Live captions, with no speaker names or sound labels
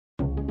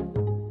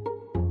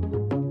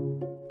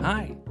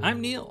Hi,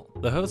 I'm Neil,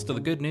 the host of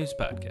the Good News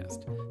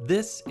Podcast.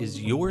 This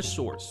is your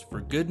source for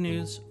good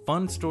news,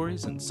 fun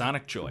stories, and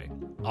sonic joy.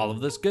 All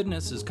of this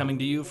goodness is coming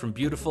to you from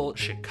beautiful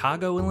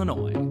Chicago,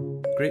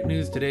 Illinois. Great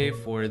news today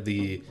for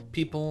the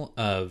people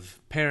of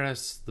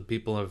Paris, the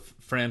people of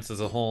France as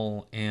a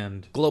whole,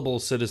 and global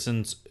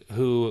citizens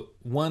who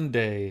one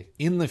day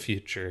in the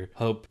future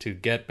hope to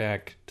get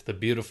back to the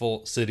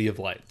beautiful City of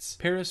Lights.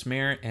 Paris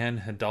Mayor Anne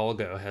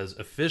Hidalgo has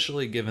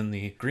officially given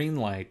the green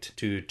light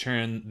to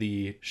turn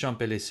the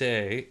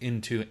Champs-Élysées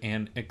into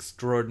an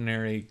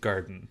extraordinary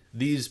garden.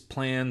 These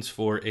plans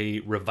for a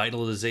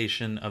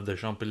revitalization of the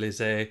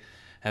Champs-Élysées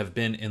have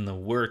been in the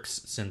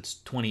works since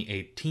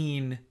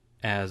 2018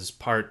 as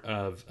part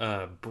of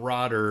a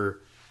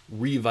broader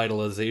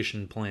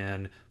revitalization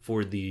plan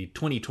for the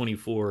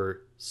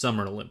 2024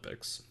 Summer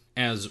Olympics.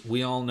 As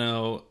we all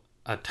know,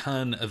 a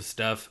ton of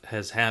stuff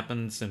has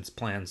happened since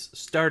plans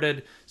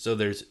started, so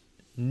there's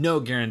no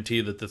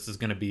guarantee that this is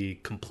going to be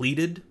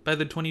completed by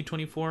the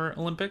 2024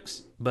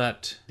 Olympics.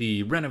 But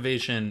the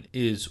renovation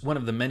is one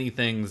of the many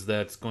things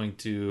that's going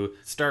to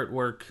start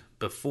work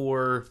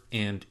before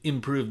and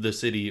improve the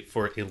city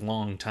for a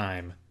long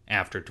time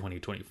after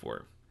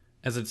 2024.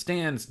 As it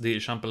stands, the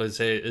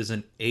Champs-Élysées is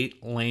an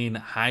 8-lane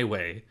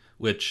highway,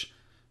 which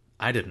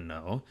I didn't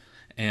know,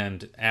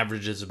 and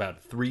averages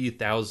about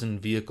 3,000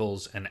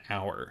 vehicles an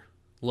hour.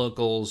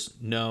 Locals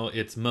know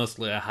it's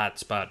mostly a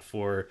hotspot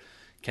for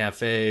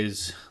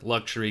cafes,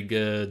 luxury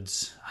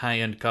goods,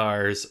 high-end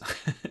cars,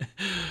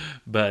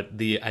 but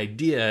the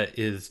idea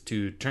is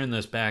to turn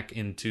this back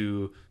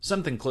into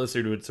something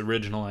closer to its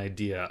original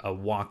idea, a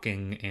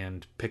walking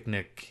and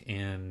picnic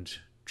and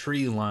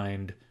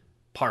tree-lined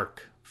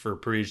park for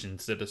Parisian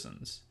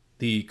citizens.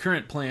 The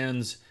current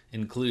plans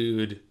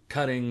include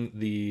cutting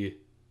the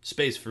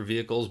space for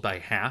vehicles by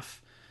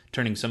half,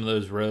 turning some of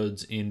those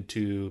roads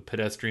into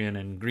pedestrian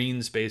and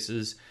green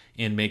spaces,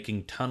 and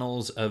making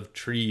tunnels of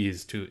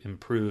trees to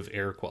improve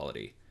air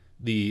quality.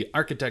 The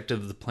architect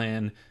of the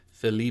plan,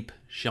 Philippe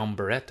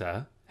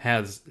Chambretta,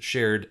 has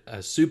shared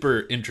a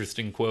super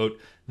interesting quote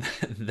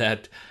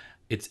that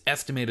it's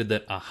estimated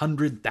that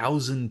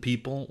 100,000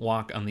 people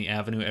walk on the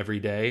avenue every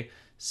day.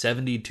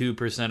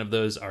 72% of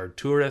those are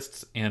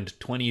tourists and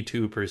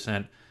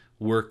 22%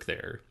 work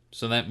there.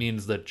 So that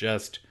means that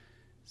just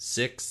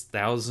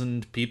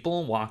 6,000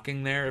 people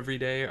walking there every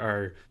day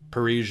are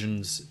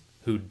Parisians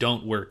who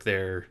don't work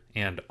there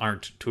and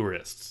aren't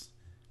tourists.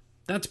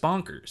 That's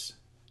bonkers.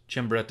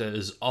 Chambretta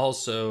is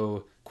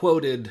also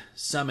quoted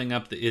summing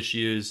up the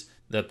issues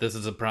that this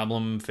is a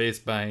problem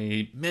faced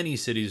by many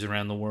cities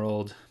around the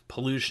world: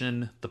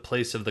 pollution, the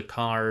place of the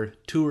car,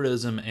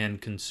 tourism,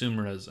 and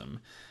consumerism.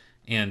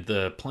 And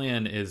the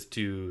plan is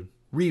to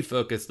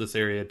refocus this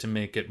area to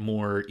make it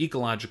more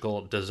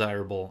ecological,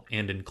 desirable,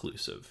 and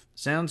inclusive.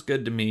 Sounds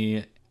good to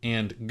me,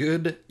 and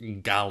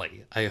good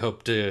golly, I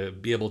hope to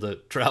be able to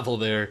travel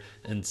there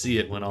and see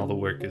it when all the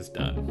work is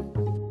done.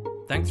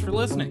 Thanks for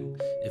listening.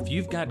 If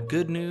you've got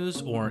good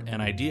news or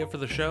an idea for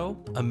the show,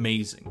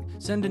 amazing.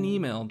 Send an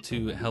email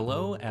to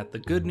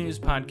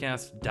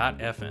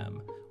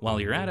hello@thegoodnewspodcast.fm. While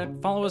you're at it,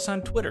 follow us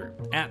on Twitter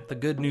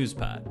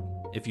 @thegoodnewspod.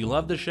 If you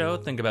love the show,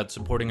 think about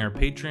supporting our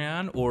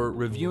Patreon or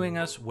reviewing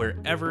us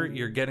wherever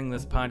you're getting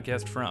this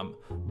podcast from.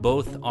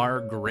 Both are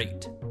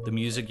great. The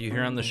music you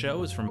hear on the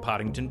show is from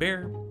Poddington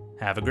Bear.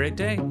 Have a great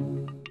day.